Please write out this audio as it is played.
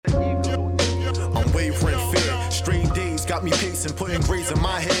got me pacing, putting grades in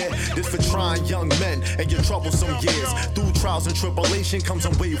my head. This for trying young men and your troublesome years. Through trials and tribulation comes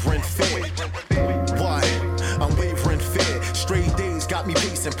unwavering fear. What? Unwavering fear. Straight days got me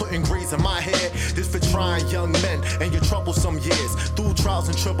pacing, putting grades in my head. This for trying young men and your troublesome years. Through trials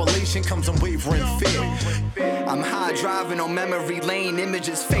and tribulation comes unwavering fear. I'm high driving on memory lane,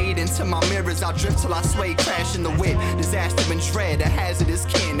 images fade into my mirrors. I drift till I sway, crash in the whip. Disaster and dread, a hazardous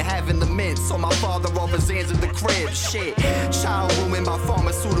kin, having the mints. So my father off his hands in the crib. Shit, child ruined by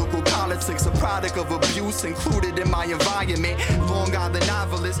pharmaceutical politics, a product of abuse included in my environment. Long Island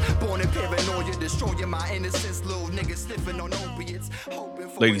novelist, born in paranoia, destroying my innocence. Little niggas sniffing on opiates.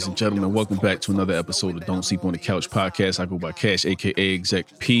 Ladies and gentlemen, welcome back to another episode of Don't Sleep on the Couch podcast. I go by Cash, aka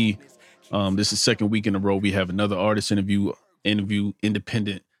Exec P. This is second week in a row. We have another artist interview,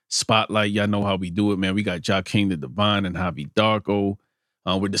 independent spotlight. Y'all know how we do it, man. We got Ja King the Divine and Javi Darko.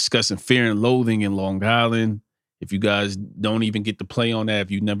 We're discussing Fear and Loathing in Long Island. If you guys don't even get to play on that,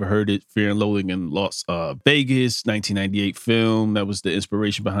 if you've never heard it, Fear and Loathing in Las Vegas, 1998 film. That was the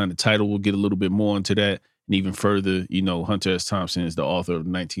inspiration behind the title. We'll get a little bit more into that. And even further, you know, Hunter S. Thompson is the author of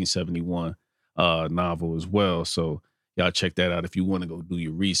the 1971 novel as well. So y'all check that out if you want to go do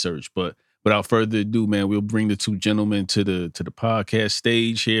your research. But without further ado, man, we'll bring the two gentlemen to the podcast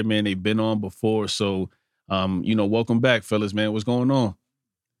stage here, man. They've been on before. So, welcome back, fellas, man. What's going on?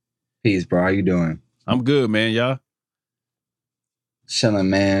 Peace, bro. How you doing? I'm good, man. Y'all?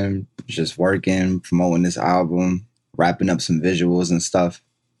 Chilling, man. Just working, promoting this album, wrapping up some visuals and stuff.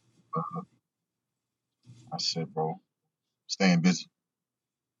 That's it, bro. Staying busy.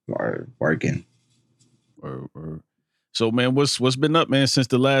 Or working. So, man, what's been up, man, since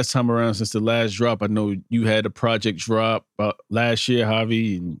the last time around, since the last drop? I know you had a project drop last year,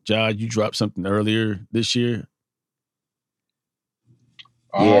 Javi, and Ja, you dropped something earlier this year.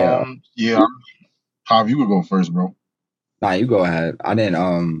 Yeah. Javi, you would go first, bro. Nah, you go ahead. I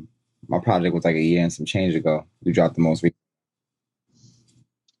didn't, my project was like a year and some change ago. You dropped the most recent.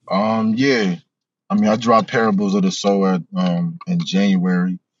 Yeah. I mean, I dropped Parables of the Soul in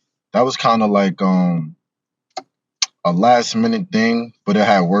January. That was kind of like a last minute thing, but it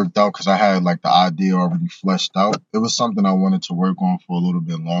had worked out because I had like the idea already fleshed out. It was something I wanted to work on for a little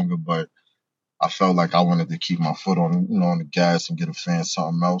bit longer, but I felt like I wanted to keep my foot on the gas and get a fan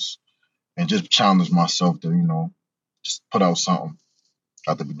something else and just challenge myself to, just put out something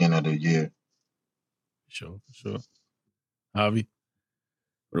at the beginning of the year. Sure. Javi,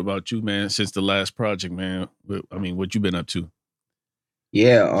 what about you, man? Since the last project, man, what you been up to?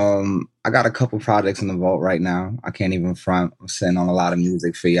 Yeah, I got a couple projects in the vault right now. I can't even front. I'm sitting on a lot of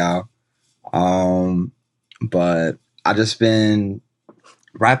music for y'all. But I just been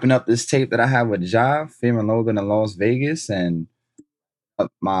wrapping up this tape that I have with Ja, Fear and Loathing in Las Vegas, and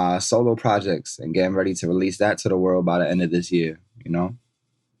my solo projects and getting ready to release that to the world by the end of this year, All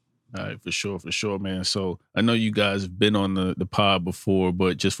right, for sure, man. So I know you guys have been on the pod before,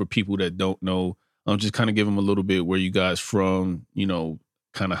 but just for people that don't know, just kind of give them a little bit where you guys from,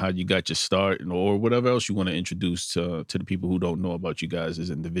 kind of how you got your start or whatever else you want to introduce to the people who don't know about you guys as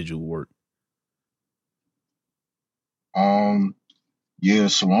individual work. Yeah,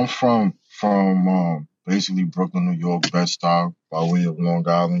 so I'm from basically Brooklyn, New York, Bed-Stuy, by way of Long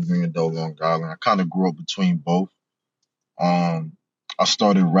Island, Uniondale, Long Island. I kind of grew up between both. I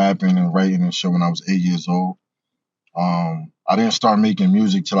started rapping and writing and shit when I was 8 years old. I didn't start making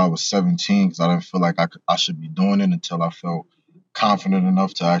music till I was 17 because I didn't feel like I should be doing it until I felt confident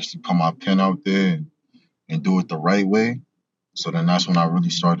enough to actually put my pen out there and do it the right way. So then that's when I really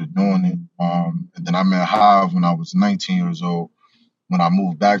started doing it. And then I met Javi when I was 19 years old when I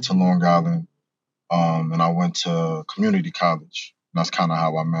moved back to Long Island. And I went to community college. And that's kind of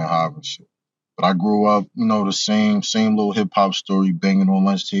how I met Javi and shit. But I grew up, the same little hip hop story, banging on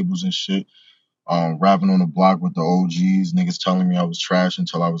lunch tables and shit. Rapping on the block with the OGs, niggas telling me I was trash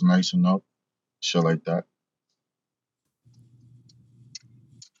until I was nice enough. Shit like that.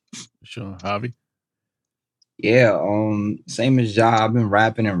 Sure. Javi? Yeah, same as Ja. I've been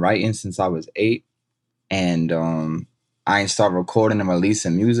rapping and writing since I was 8. And I ain't start recording and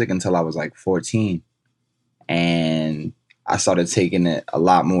releasing music until I was like 14. And I started taking it a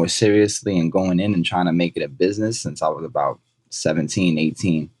lot more seriously and going in and trying to make it a business since I was about 17,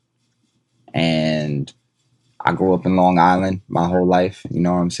 18. And I grew up in Long Island my whole life, you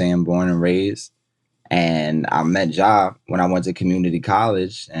know what I'm saying, born and raised. And I met Ja when I went to community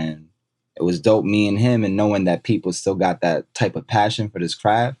college, and it was dope meeting him and knowing that people still got that type of passion for this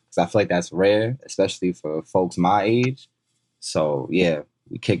craft, because I feel like that's rare, especially for folks my age. So yeah,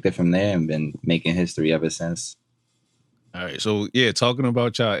 we kicked it from there and been making history ever since. All right. So yeah, talking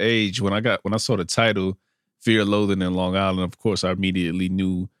about y'all age, when I saw the title, Fear, Loathing in Long Island. Of course, I immediately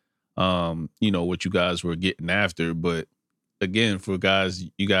knew, what you guys were getting after. But again, for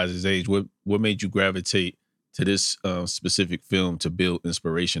you guys' age, what made you gravitate to this specific film to build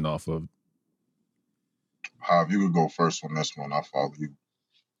inspiration off of? Javi, you could go first on this one. I'll follow you.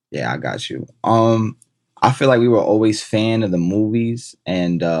 Yeah, I got you. I feel like we were always fan of the movies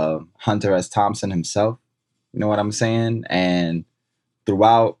and Hunter S. Thompson himself. You know what I'm saying? And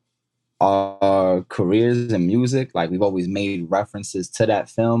throughout our careers in music, like we've always made references to that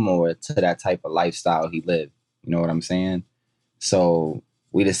film or to that type of lifestyle he lived. You know what I'm saying? So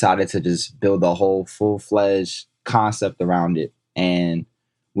we decided to just build a whole full-fledged concept around it. And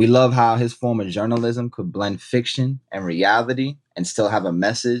we love how his form of journalism could blend fiction and reality and still have a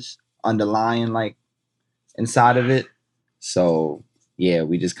message underlying like inside of it. So yeah,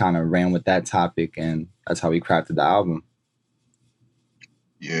 we just kind of ran with that topic and that's how we crafted the album.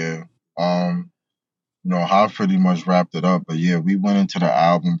 Yeah. I pretty much wrapped it up, but yeah, we went into the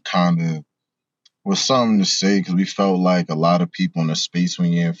album kind of with something to say because we felt like a lot of people in the space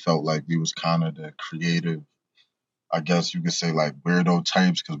we in felt like we was kind of the creative, I guess you could say like weirdo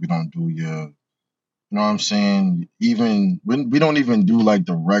types because we don't do you know what I'm saying? Even we don't even do like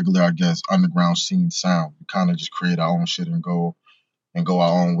the regular, I guess, underground scene sound. We kind of just create our own shit and go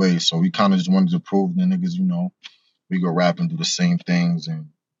our own way. So we kind of just wanted to prove the niggas, we go rap and do the same things and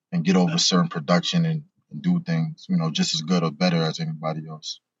get over certain production and do things, just as good or better as anybody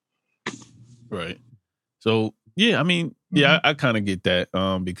else. Right. So yeah, I mean, I kind of get that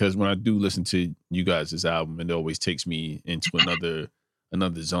because when I do listen to you guys' album, it always takes me into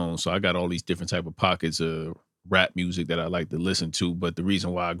another zone. So I got all these different type of pockets of rap music that I like to listen to. But the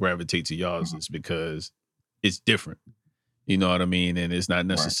reason why I gravitate to y'all's is because it's different. You know what I mean? And it's not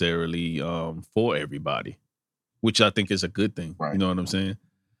necessarily for everybody, which I think is a good thing. Right. You know what I'm saying?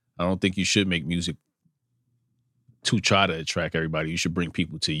 I don't think you should make music to try to attract everybody. You should bring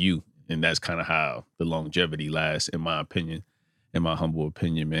people to you. And that's kind of how the longevity lasts, in my opinion, in my humble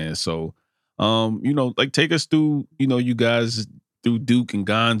opinion, man. So, like take us through, you guys through Duke and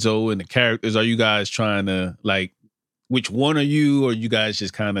Gonzo and the characters. Are you guys trying to like, which one are you, or you guys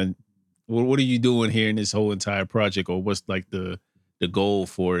just kind of, what are you doing here in this whole entire project, or what's like the goal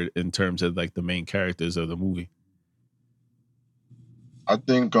for it in terms of like the main characters of the movie? I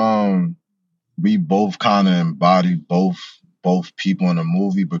think we both kind of embodied both people in the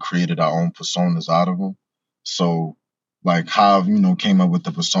movie, but created our own personas out of them. So, like how came up with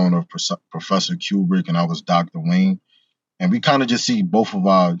the persona of Professor Kubrick, and I was Dr. Wayne, and we kind of just see both of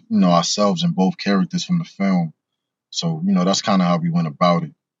our ourselves in both characters from the film. So that's kind of how we went about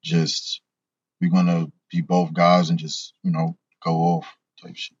it. Just we're gonna be both guys and just go off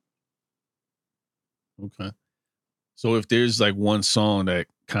type shit. Okay. So if there's like one song that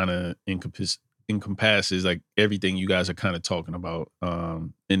kind of encompasses like everything you guys are kind of talking about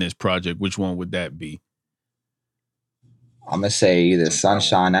in this project, which one would that be? I'm gonna say either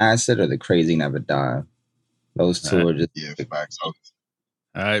Sunshine Acid or The Crazy Never Die. Those two are just facts. All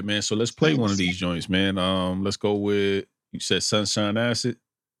right, man. So let's play one of these joints, man. Let's go with, you said Sunshine Acid?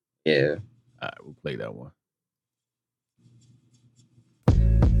 Yeah. All right, we'll play that one.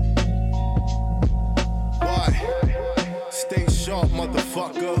 Why? Stay sharp,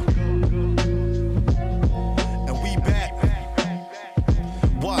 motherfucker. And we back.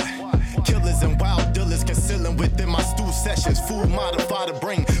 What? Killers and wild dealers concealing within my stool sessions. Food modify the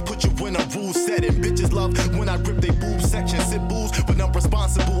brain, put you in a rule setting. Bitches love when I rip they boob section. Sit booze with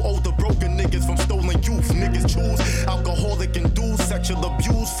unresponsible older broken niggas from stolen youth. Niggas choose alcoholic and do sexual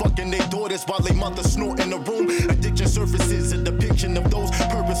abuse. Fucking their daughters while they mother snort in the room. Addiction surfaces a depiction of those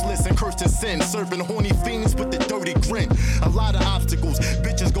purposeless and cursed in sin. Serving horny fiends with the dirty grin. A lot of obstacles.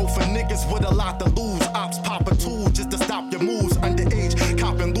 Bitches go for niggas with a lot to lose. Ops pop a tool just to stop your moves. Underage,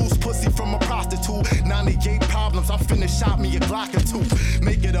 copping loose pussy from a prostitute. 98 problems, I finna shot me a Glock or two.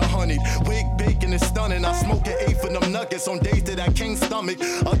 Make it 100. Wig bacon is stunning. I smoke an 8 for them nuggets on days that I can't stomach.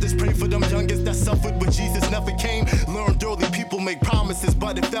 Others pray for them youngest that suffered, but Jesus never came. Learned early people make promises,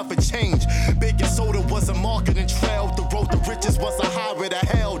 but if ever change. Baking soda was a marketing trail. The road to riches was a highway to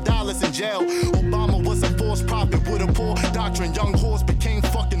hell. Dollars in jail. Obama was a false prophet with a poor doctrine. Young horse became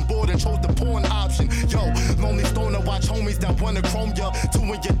fucking bored and chose the porn option. Yo, lonely stoner, watch homies that wanna chrome ya. Two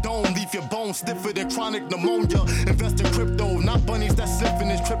in your dome, leave your bones stiffer than chronic pneumonia. Invest in crypto, not bunnies that sniffing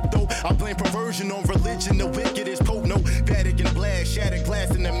is crypto. I blame perversion on religion, the wicked is no Vatican blast, shattered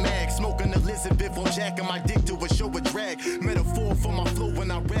glass in the mag. Smoking Elizabeth on jacking my dick to a show a drag. Metaphor for my flow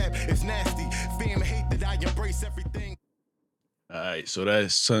when I rap, it's nasty. Fame hate that I embrace everything. All right, so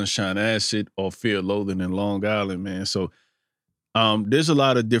that's Sunshine Acid or Fear, Loathing in Long Island, man. So There's a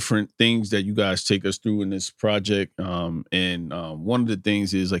lot of different things that you guys take us through in this project. And one of the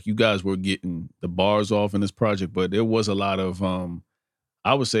things is like you guys were getting the bars off in this project, but there was a lot of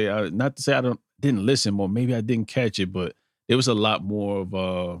I would say not to say I didn't listen, or maybe I didn't catch it, but there was a lot more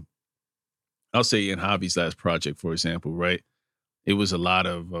of I'll say in Javi's last project, for example, right? It was a lot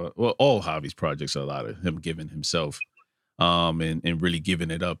of well, all Javi's projects are a lot of him giving himself and really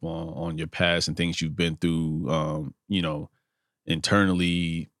giving it up on your past and things you've been through,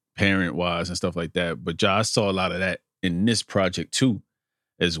 internally, parent wise and stuff like that. But I saw a lot of that in this project too,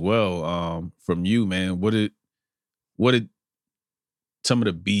 as well. From you, man, what did some of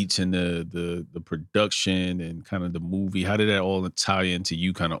the beats and the production and kind of the movie, how did that all tie into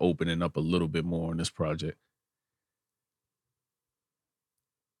you kind of opening up a little bit more in this project?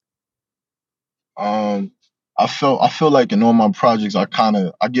 Um, I feel like in all my projects, I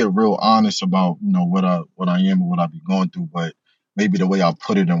get real honest about what I am and what I be going through, but maybe the way I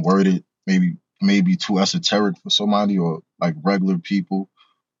put it and word it, maybe too esoteric for somebody or like regular people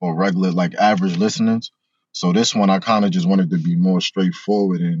or regular like average listeners. So this one I kind of just wanted to be more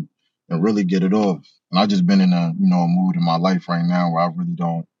straightforward and really get it off. And I just been in a mood in my life right now where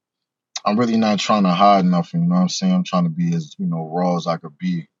I'm really not trying to hide nothing, you know what I'm saying? I'm trying to be as, raw as I could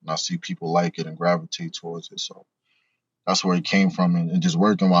be. And I see people like it and gravitate towards it. So that's where it came from. And just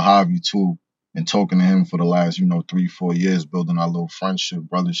working with Javi too and talking to him for the last, 3-4 years, building our little friendship,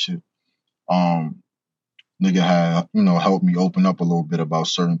 brothership. Um, Nigga had, helped me open up a little bit about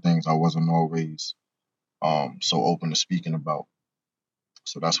certain things I wasn't always so open to speaking about.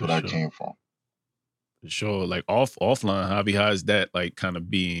 So that's For where that sure. came from. For sure. Like offline, Javi, how is that like kind of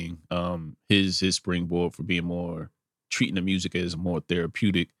being his springboard for being more treating the music as a more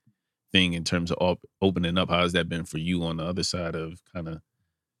therapeutic thing in terms of opening up? How has that been for you on the other side of kind of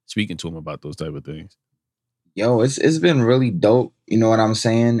speaking to him about those type of things? Yo, it's been really dope, you know what I'm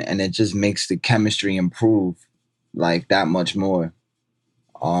saying? And it just makes the chemistry improve like that much more.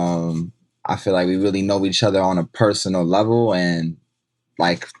 I feel like we really know each other on a personal level, and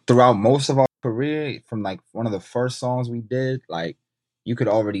like throughout most of our career, from like one of the first songs we did, like you could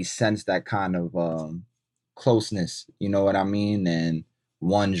already sense that kind of closeness, you know what I mean? And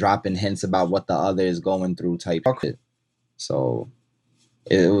one dropping hints about what the other is going through type shit. So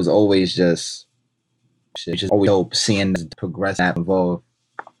it was always just always dope seeing this progress and evolve.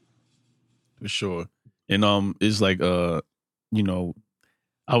 For sure. And it's like I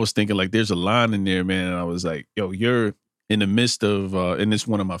was thinking like there's a line in there, man, and I was like, yo, you're in the midst of and it's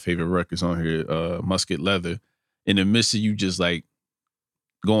one of my favorite records on here, Musket Leather. In the midst of you just like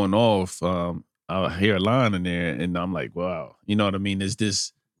going off, I hear a line in there and I'm like, wow, you know what I mean? Is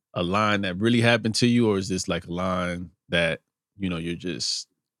this a line that really happened to you, or is this like a line that, you're just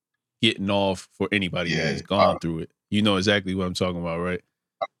getting off for anybody that Yeah, has gone through it? You know exactly what I'm talking about, right?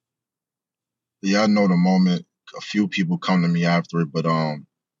 yeah, I know the moment. A few people come to me after it, but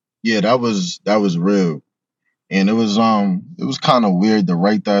yeah, that was real. And it was kind of weird to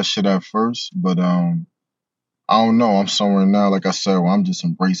write that shit at first, but I don't know. I'm somewhere now, like I said, where I'm just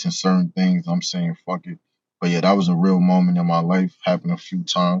embracing certain things. I'm saying fuck it. But yeah, that was a real moment in my life. Happened a few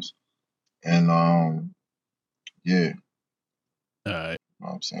times, and yeah, All right. you know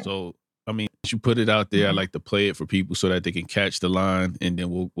what I'm saying. So, I mean, you put it out there. I Mhm. like to play it for people so that they can catch the line, and then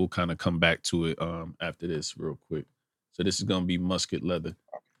we'll kind of come back to it after this real quick. So this is gonna be Musket Leather.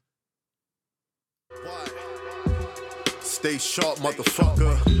 Stay sharp,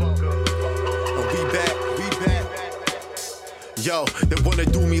 motherfucker. And we back. Yo, they wanna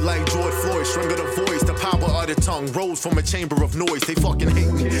do me like George Floyd, string of the voice, the power of the tongue rose from a chamber of noise. They fucking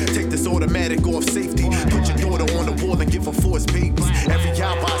hate me. Take this automatic off safety. Put your daughter on the wall and give her forced babies. Every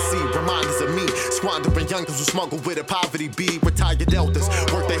album I see, reminders of me. Squandering youngers who smuggle with a poverty bead. Retired elders,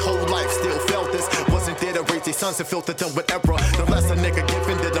 worked their whole life, still felt this. Wasn't there to raise their sons and filter them with error. The less a nigga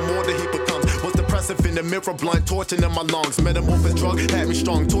given, the more that he becomes. Was depressive in the mirror, blunt, torching in my lungs. Metamorphosis drug had me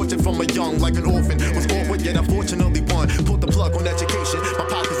strong, tortured from a young, like an orphan. Was awkward, yet unfortunately won. Pulled the plug on education. My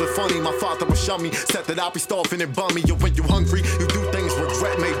pockets were funny, my father was shummy. Said that I'll be starving and bummy. Yo, when you hungry, you do things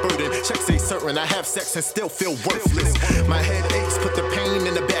regret may burden. Checks ain't certain, I have sex and still feel worthless. My head aches, put the pain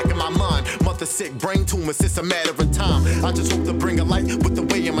in the back of my mind. Mother sick, brain tumors, it's a matter of time. I just hope to bring a light with the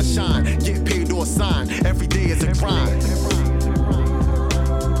way I'ma shine. Get paid or sign, every day is a grind.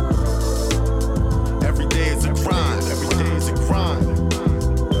 Every day is a grind, every day is a grind.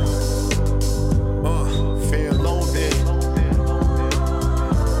 Fear and loathing.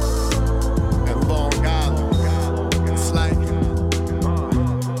 And Long Island. It's like,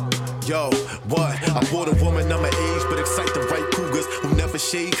 yo, what? I bought a woman of my age, but excite the right cougars who never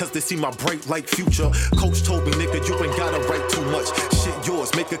shade cause they see my bright light future. Coach told me, nigga, you ain't gotta write too much. Shit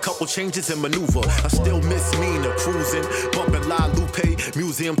yours, make a couple changes and maneuver. I still miss Mina, cruising, bumping La Lupe,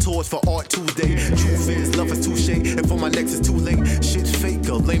 museum tours for Art Tuesday. Truth is, love is touche, and for my next is too late. Shit's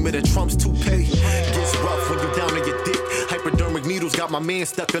faker, lamer than Trump's toupee. Gets rough when you down on your dick. Hypodermic needles got my man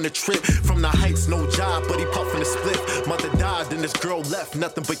stuck on a trip. From the heights, no job, but he puffing a split. Mother died, then this girl left,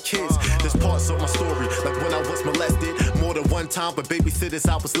 nothing but kids. There's parts of my story, like when I was molested. More than one time, but babysitters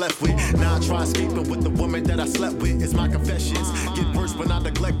I was left with. Now I try escaping with the woman that I slept with. It's my confessions, get worse when I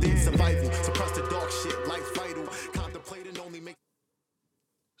neglect it. Survival, suppress the dark shit, life's vital. Contemplating only make.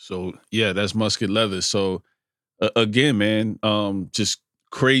 So yeah, that's Musket Leather. So again, man, just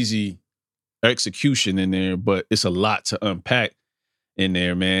crazy execution in there, but it's a lot to unpack in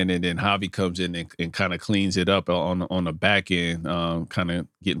there, man. And then Javi comes in and kind of cleans it up on the back end, kind of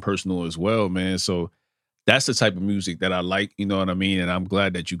getting personal as well, man. So that's the type of music that I like, you know what I mean? And I'm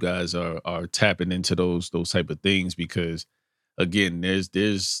glad that you guys are tapping into those type of things, because again, there's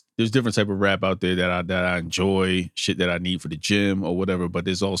different type of rap out there that I enjoy, shit that I need for the gym or whatever, but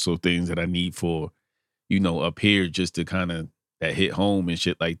there's also things that I need for, you know, up here just to kind of that hit home and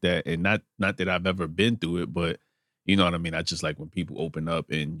shit like that. And not that I've ever been through it, but you know what I mean? I just like when people open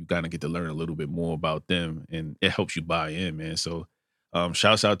up and you kind of get to learn a little bit more about them, and it helps you buy in, man. So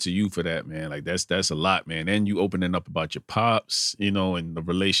shouts out to you for that, man. Like that's a lot, man. And you opening up about your pops, you know, and the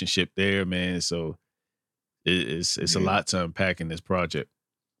relationship there, man. So it's a lot to unpack in this project.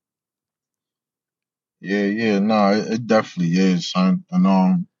 Yeah, no, it definitely is, son. And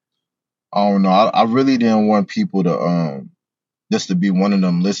I don't know. I really didn't want people to this to be one of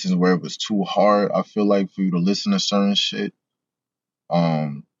them listens where it was too hard, I feel like, for you to listen to certain shit.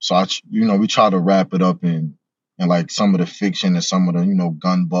 So we try to wrap it up in like some of the fiction and some of the,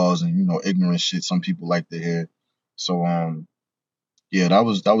 gun balls and, ignorant shit some people like to hear. So yeah, that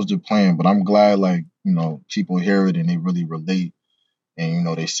was the plan. But I'm glad, like, people hear it and they really relate, and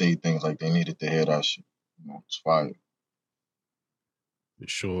they say things like they needed to hear that shit. It's fire. For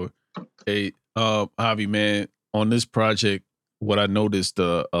sure. Hey, Javi, man, on this project, what I noticed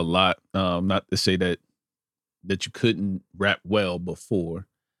a lot, not to say that you couldn't rap well before,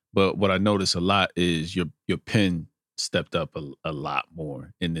 but what I noticed a lot is your pen stepped up a lot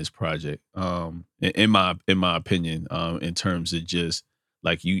more in this project. In my opinion, in terms of just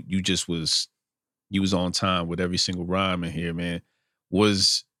like you was on time with every single rhyme in here, man.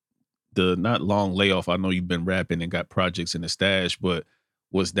 Was the not long layoff? I know you've been rapping and got projects in the stash, but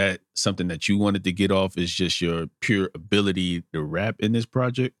was that something that you wanted to get off? Is just your pure ability to rap in this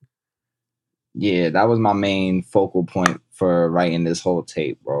project? Yeah, that was my main focal point for writing this whole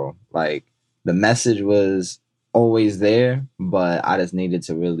tape, bro. Like, the message was always there, but I just needed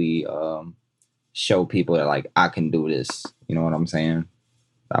to really show people that, like, I can do this. You know what I'm saying?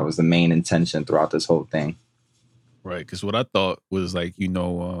 That was the main intention throughout this whole thing. Right, because what I thought was, like,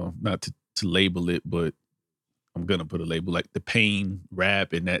 not to label it, but I'm gonna put a label, like the pain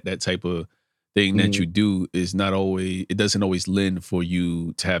rap and that type of thing that you do is not always, it doesn't always lend for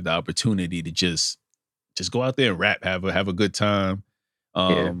you to have the opportunity to just go out there and rap, have a good time,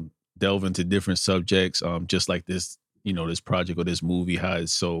 delve into different subjects, just like this, this project or this movie, how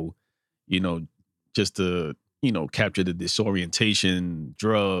it's so, just to, capture the disorientation,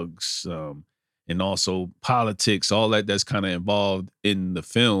 drugs, and also politics, all that's kind of involved in the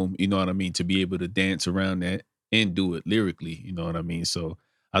film, you know what I mean, to be able to dance around that and do it lyrically, you know what I mean? So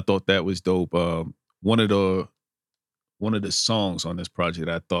I thought that was dope. One of the songs on this project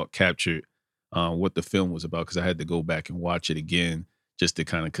I thought captured what the film was about, because I had to go back and watch it again just to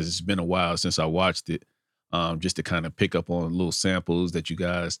kind of, because it's been a while since I watched it, just to kind of pick up on little samples that you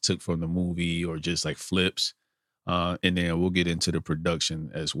guys took from the movie or just like flips. And then we'll get into the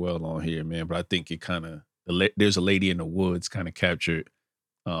production as well on here, man. But I think it kind of, There's a Lady in the Woods kind of captured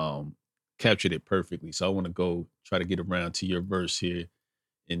it perfectly. So I want to go try to get around to your verse here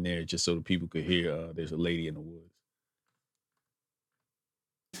in there, just so the people could hear There's a Lady in the Woods.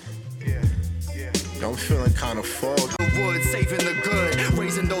 Yeah. I'm feeling kind of fogged. The wood, saving the good,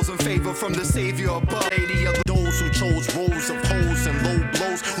 raising those in favor from the savior above. Lady of those who chose rows of hoes and low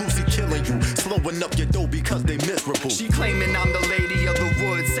blows, Lucy killing you, slowing up your dough because they miserable. She claiming I'm the lady of the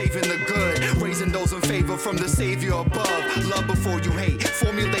wood, saving the good, raising those in favor from the savior above. Love before you hate,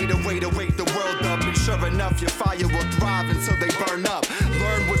 formulate a way to wake the world up, and sure enough, your fire will thrive until they burn up.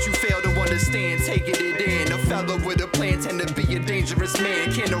 Learn what you fail to understand, taking it in. A fellow with a plan tend to be a dangerous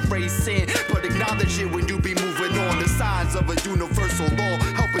man. Can't erase sin, but acknowledge it when you be moving on. The signs of a universal law,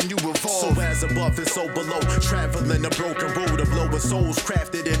 helping you evolve. So as above and so below, traveling a broken road of lower souls,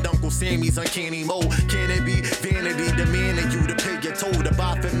 crafted in Uncle Sammy's uncanny mode. Can it be vanity demanding you to pay your you're told the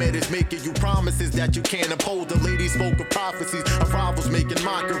Baphomet is making you promises that you can't uphold. The lady spoke of prophecies, of rivals making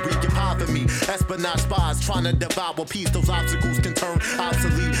mockery of half of me. Espionage spies trying to devour peace. Those obstacles can turn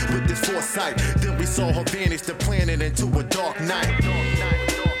obsolete with this foresight. Then we saw her vanish the planet into a dark night.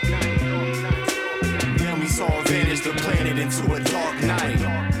 Then we saw her vanish the planet into a dark night.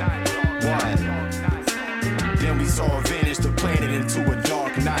 What? Then we saw her vanish the planet into a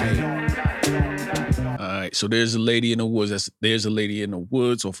dark night. All right, so there's a lady in the woods. There's a lady in the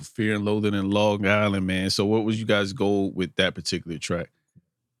woods off of Fear and Loathing in Long Island, man. So what was you guys' goal with that particular track?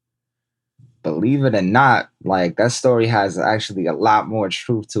 Believe it or not, like that story has actually a lot more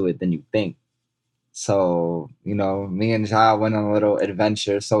truth to it than you think. So, you know, me and Ja went on a little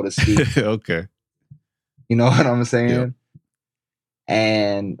adventure, so to speak. Okay. You know what I'm saying? Yep.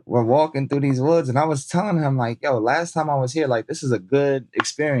 And we're walking through these woods, and I was telling him, like, yo, last time I was here, like, this is a good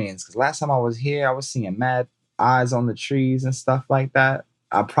experience. Because last time I was here, I was seeing mad eyes on the trees and stuff like that.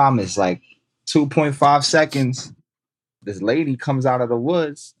 I promise, like, 2.5 seconds, this lady comes out of the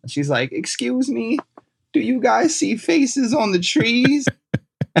woods, and she's like, excuse me, do you guys see faces on the trees?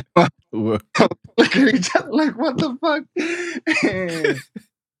 Look at each other like, what the fuck?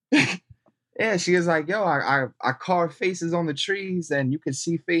 Yeah, she was like, yo, I carve faces on the trees, and you can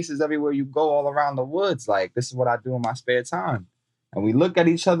see faces everywhere you go all around the woods. Like, this is what I do in my spare time. And we look at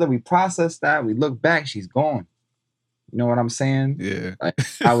each other, we process that, we look back, she's gone. You know what I'm saying? Yeah. Like,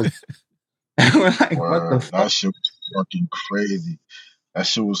 I was like, what the fuck? That shit was fucking crazy. That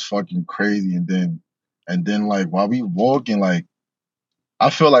shit was fucking crazy. And then like while we walking, like I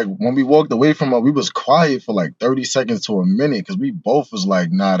feel like when we walked away from her, we was quiet for like 30 seconds to a minute because we both was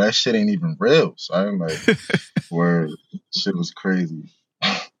like, nah, that shit ain't even real. So I'm like, word, shit was crazy.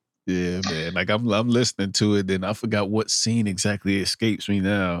 Yeah, man. Like I'm listening to it, and I forgot what scene exactly escapes me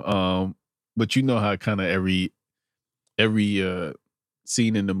now. But you know how kind of every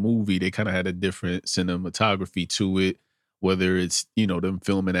scene in the movie, they kind of had a different cinematography to it. Whether it's, you know, them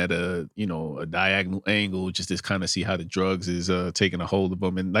filming at a diagonal angle, just to kind of see how the drugs is taking a hold of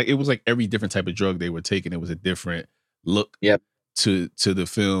them. And like, it was like every different type of drug they were taking, it was a different look to the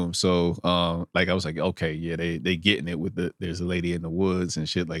film. So like, I was like, okay, yeah, they getting it with there's a lady in the woods and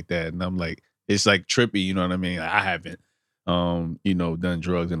shit like that. And I'm like, it's like trippy, you know what I mean? I haven't, done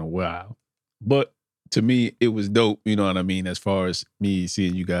drugs in a while. But to me, it was dope, you know what I mean? As far as me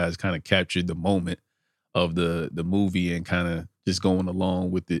seeing you guys kind of captured the moment of the movie and kind of just going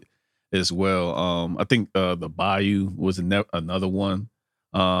along with it as well. I think the Bayou was another one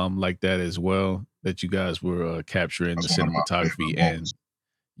like that as well, that you guys were capturing the cinematography, and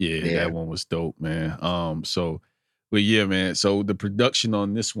that one was dope, man. But yeah, man. So the production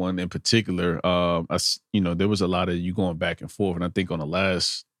on this one in particular, there was a lot of you going back and forth, and I think on the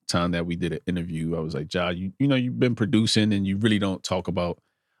last time that we did an interview, I was like, Ja, you've been producing and you really don't talk about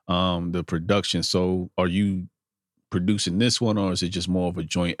the production. So are you producing this one, or is it just more of a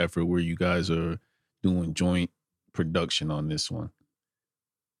joint effort where you guys are doing joint production on this one?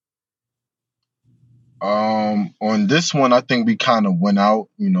 On this one, I think we kind of went out,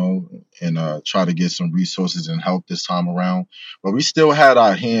 and try to get some resources and help this time around. But we still had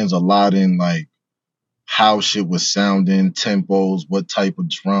our hands a lot in like how shit was sounding, tempos, what type of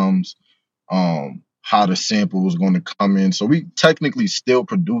drums, how the sample was going to come in. So we technically still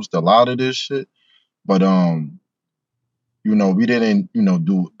produced a lot of this shit, but we didn't,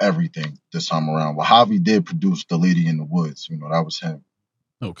 do everything this time around. But Javi did produce The Lady in the Woods. That was him.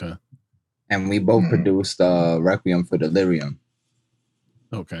 Okay. And we both produced Requiem for Delirium.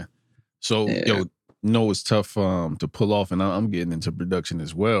 Okay. So, it's tough to pull off, and I'm getting into production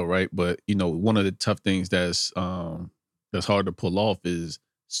as well, right? But, one of the tough things that's hard to pull off is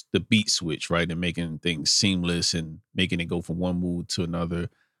the beat switch, right? And making things seamless and making it go from one mood to another.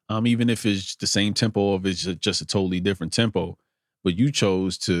 Even if it's the same tempo, or if it's just a totally different tempo, but you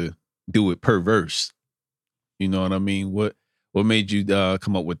chose to do it per verse. You know what I mean? What made you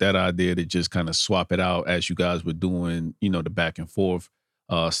come up with that idea to just kind of swap it out as you guys were doing, the back and forth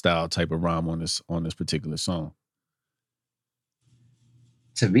style type of rhyme on this particular song?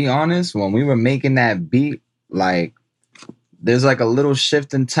 To be honest, when we were making that beat, like there's like a little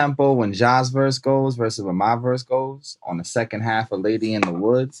shift in tempo when Ja's verse goes versus when my verse goes on the second half of Lady in the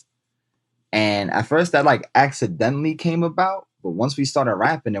Woods. And at first that like accidentally came about, but once we started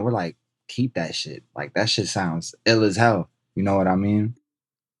rapping, and we're like, keep that shit. Like that shit sounds ill as hell. You know what I mean?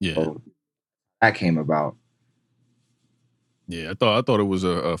 Yeah. So that came about. Yeah, I thought it was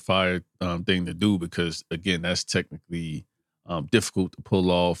a fire thing to do, because again, that's technically difficult to pull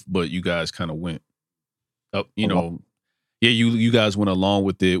off, but you guys kind of went up, you guys went along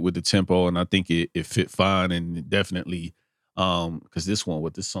with it with the tempo, and I think it fit fine, and it definitely Because this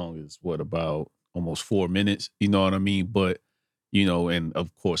song is about almost 4 minutes, you know what I mean? But, and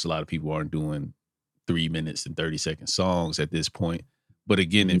of course, a lot of people aren't doing 3 minutes and 30-second songs at this point. But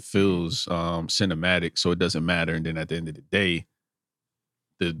again, it feels cinematic, so it doesn't matter. And then at the end of the day,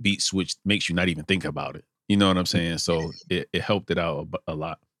 the beat switch makes you not even think about it. You know what I'm saying? So it helped it out a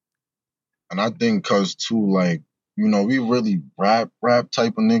lot. And I think because too, like, we really rap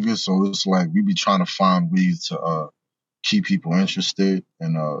type of niggas, so it's like we be trying to find ways to keep people interested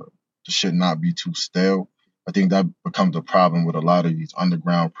and the shit not be too stale. I think that becomes a problem with a lot of these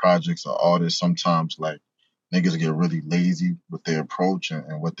underground projects or artists. Sometimes like niggas get really lazy with their approach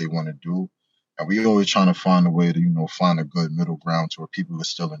and what they want to do. And we always trying to find a way to, find a good middle ground to where people will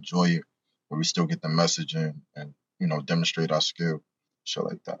still enjoy it, where we still get the message in and, demonstrate our skill, shit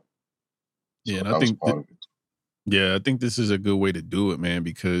like that. So Yeah, and that I was think part of it. Yeah, I think this is a good way to do it, man,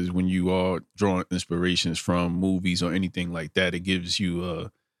 because when you are drawing inspirations from movies or anything like that, it gives you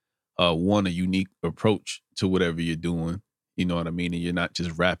a unique approach to whatever you're doing. You know what I mean? And you're not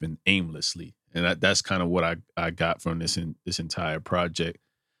just rapping aimlessly. And that's kind of what I got from this entire project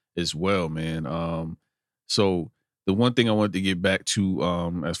as well, man. So the one thing I wanted to get back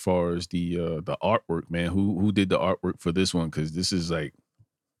to, as far as the artwork, man, who did the artwork for this one? Because this is like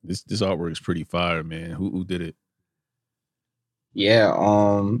this artwork is pretty fire, man. Who did it?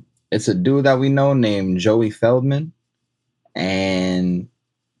 Yeah, it's a dude that we know named Joey Feldman, and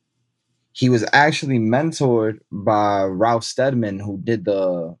he was actually mentored by Ralph Steadman, who did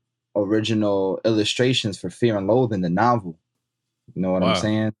the original illustrations for Fear and Loathing, the novel. You know what I'm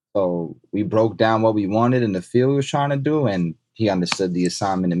saying? So we broke down what we wanted and the feel we was trying to do, and he understood the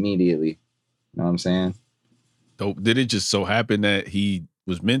assignment immediately. You know what I'm saying? Dope. Did it just so happen that he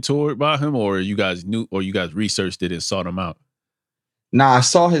was mentored by him, or you guys knew, or you guys researched it and sought him out? Nah, I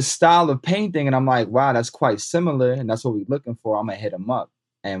saw his style of painting and I'm like, wow, that's quite similar. And that's what we're looking for. I'm going to hit him up.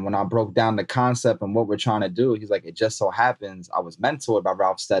 And when I broke down the concept and what we're trying to do, he's like, it just so happens I was mentored by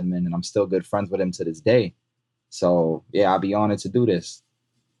Ralph Steadman and I'm still good friends with him to this day. So yeah, I'll be honored to do this.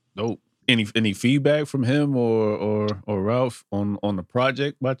 Dope. Any feedback from him or Ralph on the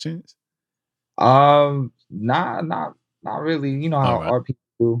project by chance? Not really. You know how art people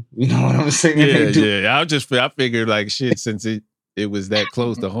do. You know what I'm saying? Yeah. I figured like shit, since it was that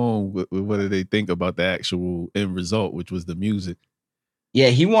close to home. What do they think about the actual end result, which was the music? Yeah,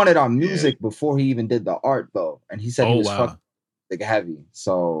 he wanted our music before he even did the art, though, and he said he was fucking heavy.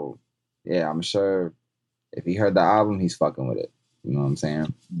 So yeah, I'm sure if he heard the album, he's fucking with it. You know what I'm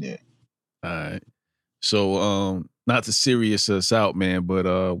saying? Yeah. All right. So not to serious us out, man,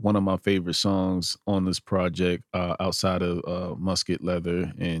 but one of my favorite songs on this project, outside of Musket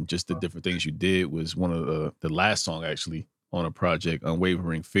Leather and just the different things you did, was one of the last song actually on a project,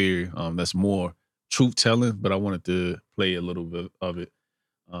 Unwavering Fear. That's more truth telling, but I wanted to play a little bit of it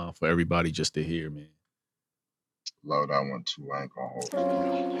for everybody just to hear, man. Love that one too. I ain't gonna hold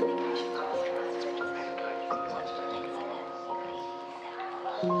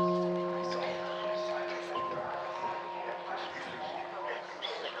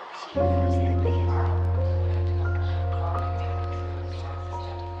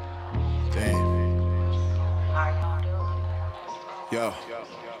Yo.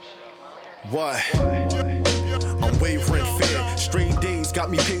 What? Unwavering fear. Straight days got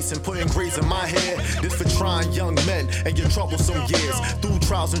me pacing, putting grays in my hair. This for trying young men and your troublesome years. Through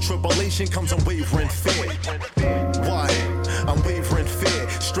trials and tribulation comes unwavering fear. What? Unwavering fear.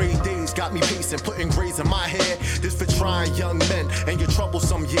 Straight days got me pacing, putting grays in my hair. This for trying young men and your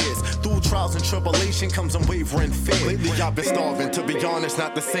troublesome years. Through trials and tribulation comes unwavering fear. Lately I've been starving, to be honest,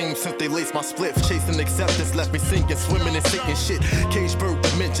 not the same since they laced my spliff. Chasing acceptance left me sinking, swimming and sinking shit. Cage bird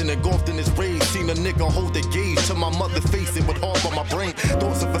dimension engulfed in his rage. Seen a nigga hold the gauge to my mother face it with hard on my brain.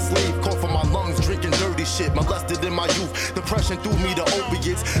 Thoughts of a slave caught from my lungs, drinking dirty shit. Molested in my youth, depression threw me to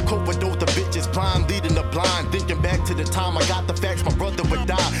opiates. Cope-a-dope the bitches, blind leading the blind. Thinking back to the time I got the facts, my brother would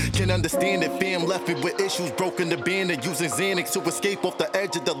die. Can understand it, fam left me with issues, broken the band and using Xanax to escape off the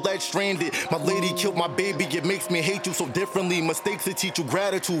edge of the ledge, stranded. My lady killed my baby, it makes me hate you so differently. Mistakes that teach you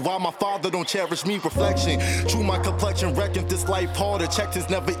gratitude, why my father don't cherish me, reflection. True, my complexion reckons this life harder. Checks is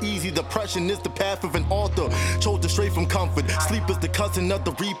never easy, depression is the path of an author. Chose to stray from comfort, sleep is the cousin of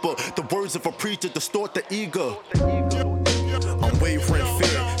the reaper. The words of a preacher distort the ego. Unwavering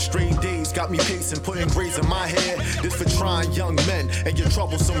fear, straight days got me pacing, putting grays in my hair. This for trying young men and your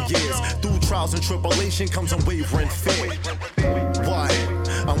troublesome years. Through trials and tribulation comes unwavering fear. What?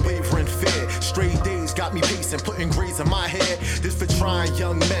 Unwavering fear, straight days got me pacing, putting grades in my head. This for trying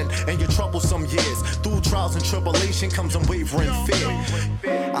young men and your troublesome years. Through trials and tribulation comes unwavering fear.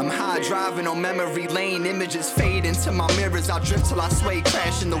 I'm high driving on memory lane, images fade into my mirrors. I drift till I sway,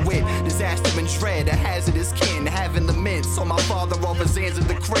 crash in the whip. Disaster and dread, a hazardous kin, having the mint. So my father offers hands at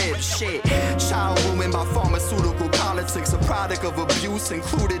the crib. Shit, child ruined by pharmaceutical politics, a product of abuse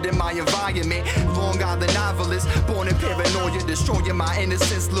included in my environment. Long Island novelist, born in paranoia, destroying my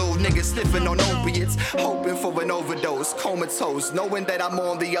innocence. Little nigga sniffing on opiates, hoping for an overdose, comatose, knowing that I'm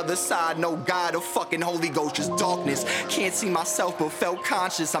on the other side. No God or fucking Holy Ghost, just darkness. Can't see myself but felt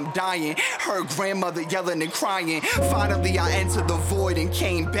conscious. I'm dying. Heard grandmother yelling and crying. Finally I entered the void and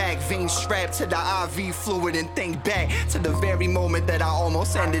came back, veins strapped to the IV fluid, and think back to the very moment that I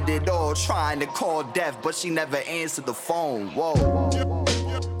almost ended it all, trying to call death, but she never answered the phone. Whoa.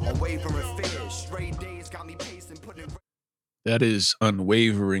 Unwavering fear, straight days got me pacing, putting. That is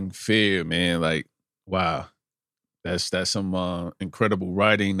unwavering fear, man. Like, wow. That's some incredible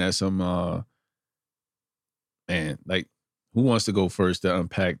writing. That's some man, like, who wants to go first to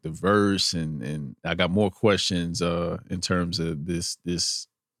unpack the verse? And I got more questions in terms of these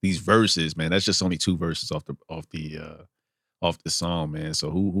verses, man. That's just only 2 verses off the song, man.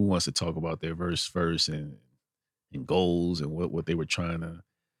 So who wants to talk about their verse first and goals and what they were trying to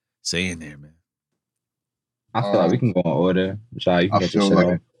say in there, man? I feel like we can go in order. Javi, you can I get your feel shit like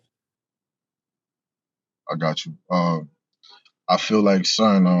off. I got you. I feel like,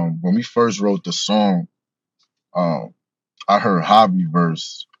 son, when we first wrote the song, I heard Javi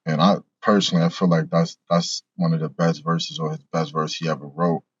verse, and I feel like that's one of the best verses, or his best verse he ever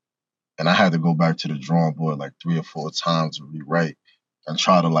wrote. And I had to go back to the drawing board like 3 or 4 times to rewrite and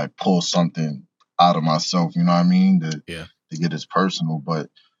try to like pull something out of myself, you know what I mean? Yeah. To get as personal. But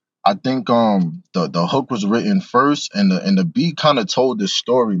I think the hook was written first, and the beat kind of told this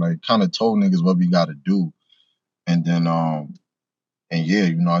story, like kind of told niggas what we gotta do. And then and yeah,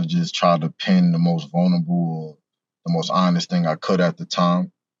 you know, I just tried to pin the most vulnerable, the most honest thing I could at the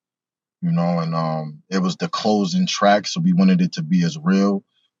time, you know, and it was the closing track, so we wanted it to be as real.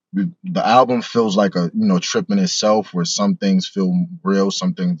 The album feels like a, you know, trip in itself, where some things feel real,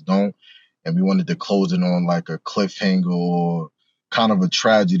 some things don't, and we wanted to close it on like a cliffhanger or kind of a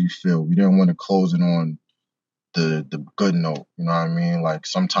tragedy feel. We didn't want to close it on the good note, you know what I mean? Like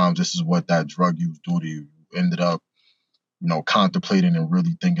sometimes this is what that drug use do to you. You ended up, you know, contemplating and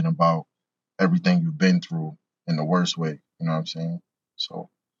really thinking about everything you've been through in the worst way, you know what I'm saying? So,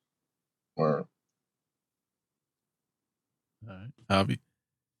 word. All right. Javi.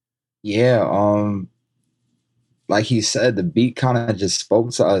 Yeah, like he said, the beat kind of just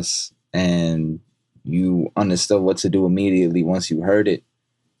spoke to us, and you understood what to do immediately once you heard it.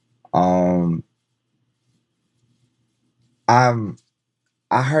 I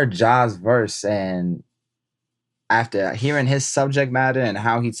heard Ja's verse, and after hearing his subject matter and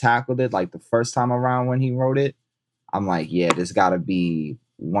how he tackled it, like the first time around when he wrote it, I'm like, yeah, this gotta be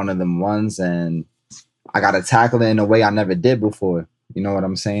one of them ones, and I gotta tackle it in a way I never did before. You know what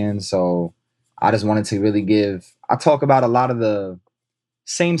I'm saying? So I just wanted to really I talk about a lot of the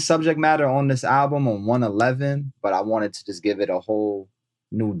same subject matter on this album on 111, but I wanted to just give it a whole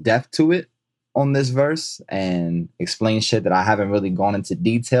new depth to it on this verse and explain shit that I haven't really gone into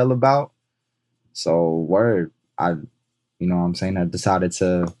detail about. So word, you know what I'm saying, I decided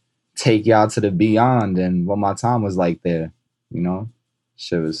to take y'all to the beyond, and what my time was like there, you know?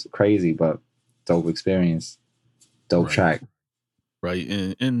 Shit was crazy, but dope experience. Dope track. Right.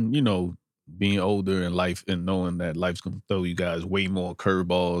 And you know, being older in life and knowing that life's gonna throw you guys way more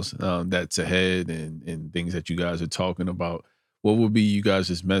curveballs that's ahead, and things that you guys are talking about. What would be you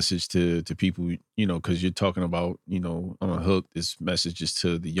guys' message to people, you know, because you're talking about, you know, on a hook, this message is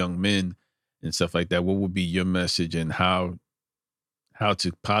to the young men and stuff like that. What would be your message, and how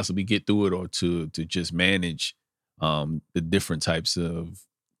to possibly get through it, or to just manage the different types of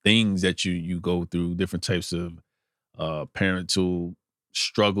things that you go through, different types of parental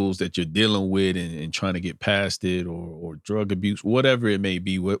struggles that you're dealing with, and trying to get past it, or drug abuse, whatever it may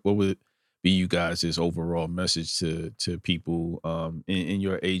be? What would be you guys' overall message to people in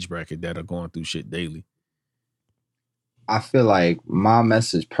your age bracket that are going through shit daily? I feel like my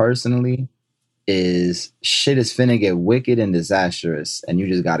message personally is shit is finna get wicked and disastrous, and you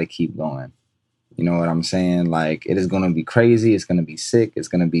just gotta keep going. You know what I'm saying? Like, it is gonna be crazy, it's gonna be sick, it's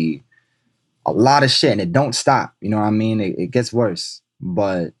gonna be a lot of shit, and it don't stop. You know what I mean? It gets worse,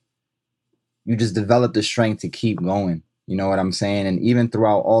 but you just develop the strength to keep going. You know what I'm saying? And even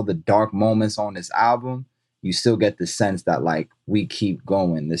throughout all the dark moments on this album, you still get the sense that, like, we keep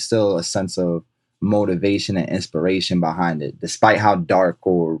going. There's still a sense of motivation and inspiration behind it, despite how dark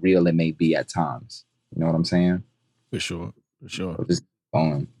or real it may be at times. You know what I'm saying? For sure. So just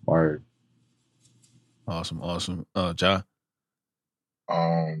going word. Awesome. Ja?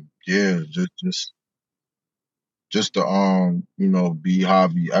 Yeah, just to be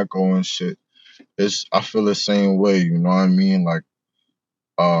Javi Echo and shit. I feel the same way, you know what I mean? Like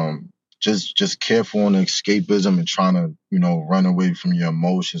just careful on escapism and trying to, run away from your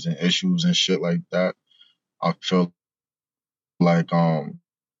emotions and issues and shit like that. I feel like a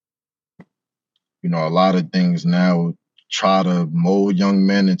lot of things now try to mold young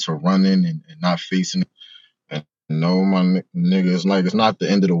men into running and not facing it. And no, my nigga, it's not the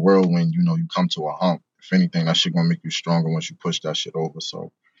end of the world when you come to a hump. If anything, that shit gonna make you stronger once you push that shit over.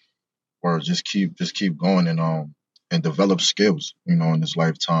 So, or just keep going and develop skills, in this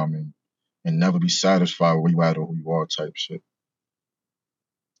lifetime and never be satisfied where you at or who you are type shit.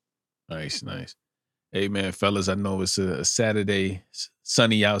 Nice. Hey, man, fellas, I know it's a Saturday,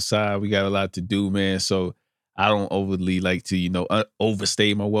 sunny outside. We got a lot to do, man. So I don't overly like to,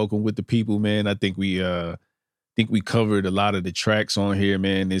 overstay my welcome with the people, man. I think we covered a lot of the tracks on here,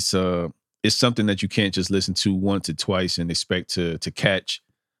 man. It's something that you can't just listen to once or twice and expect to catch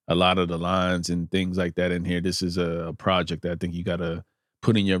a lot of the lines and things like that in here. This is a project that I think you gotta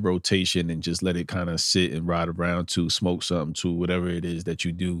put in your rotation and just let it kind of sit and ride around to, smoke something to, whatever it is that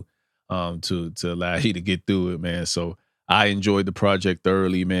you do, to allow you to get through it, man. So I enjoyed the project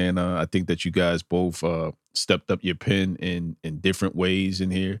thoroughly, man. I think that you guys both stepped up your pen in different ways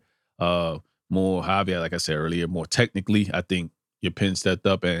in here. More Javi, like I said earlier, more technically, I think your pen stepped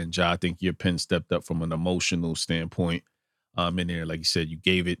up, and Ja, I think your pen stepped up from an emotional standpoint. In there, like you said, you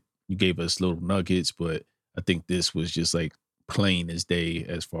gave us little nuggets, but I think this was just like plain as day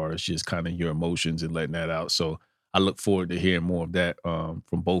as far as just kind of your emotions and letting that out. So I look forward to hearing more of that from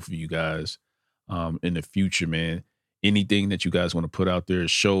both of you guys in the future, man. Anything that you guys want to put out there,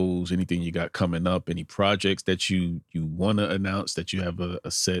 shows, anything you got coming up, any projects that you want to announce that you have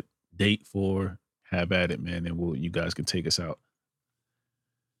a set date for, have at it, man, and you guys can take us out.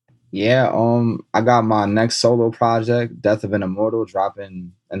 Yeah, I got my next solo project, Death of an Immortal,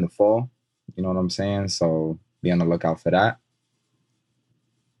 dropping in the fall. You know what I'm saying? So be on the lookout for that.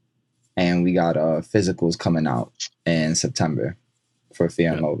 And we got physicals coming out in September for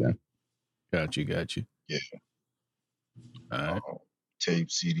Fear and Loathing. Got you. Yeah. All right. Tape,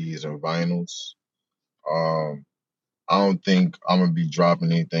 CDs, and vinyls. I don't think I'm gonna be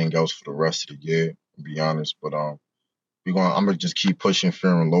dropping anything else for the rest of the year, to be honest. But I'm gonna just keep pushing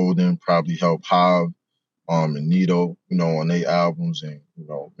Fear and Loathing, probably help Hav, and Nito, on their albums, and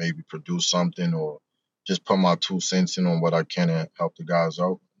maybe produce something or just put my 2 cents in on what I can and help the guys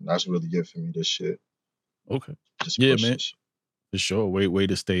out. And that's really it for me this shit. Okay. Just yeah, push man. this shit. For sure. Way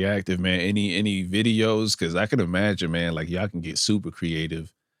to stay active, man. Any videos? Because I can imagine, man, like y'all can get super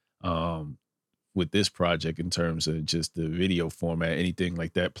creative with this project in terms of just the video format. Anything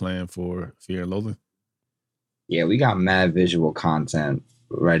like that planned for Fear and Loathing? Yeah, we got mad visual content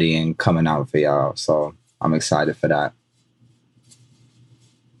ready and coming out for y'all. So I'm excited for that.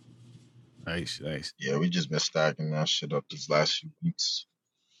 Nice. Yeah, we just been stacking that shit up these last few weeks.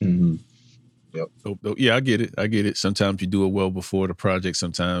 Mm-hmm. Yep. Dope. Yeah, I get it. Sometimes you do it well before the project.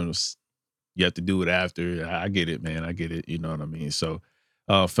 Sometimes you have to do it after. I get it, man. I get it. You know what I mean? So,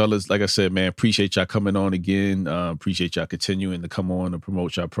 fellas, like I said, man, appreciate y'all coming on again. Appreciate y'all continuing to come on and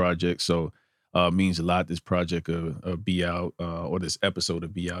promote y'all project. So, means a lot. This project will be out, or this episode will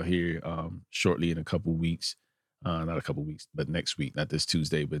be out here shortly in a couple weeks. Not a couple weeks, but next week. Not this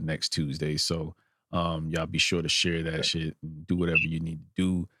Tuesday, but next Tuesday. So, y'all be sure to share that shit and do whatever you need to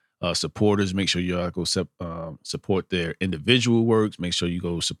do. Supporters, make sure y'all go support their individual works. Make sure you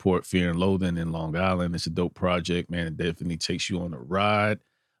go support Fear and Loathing in Long Island. It's a dope project, man. It definitely takes you on a ride.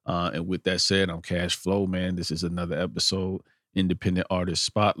 And with that said, I'm Cash Flow, man. This is another episode. Independent Artist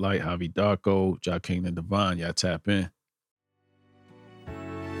Spotlight, Javi Darko, Ja King and Divine. Y'all tap in.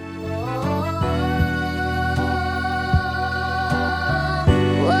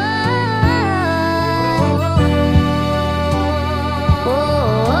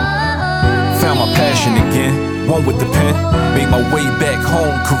 Found my passion again, one with the pen. Made my way back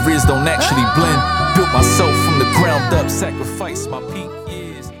home, careers don't actually blend. Built myself from the ground up, sacrificed my peak, yeah.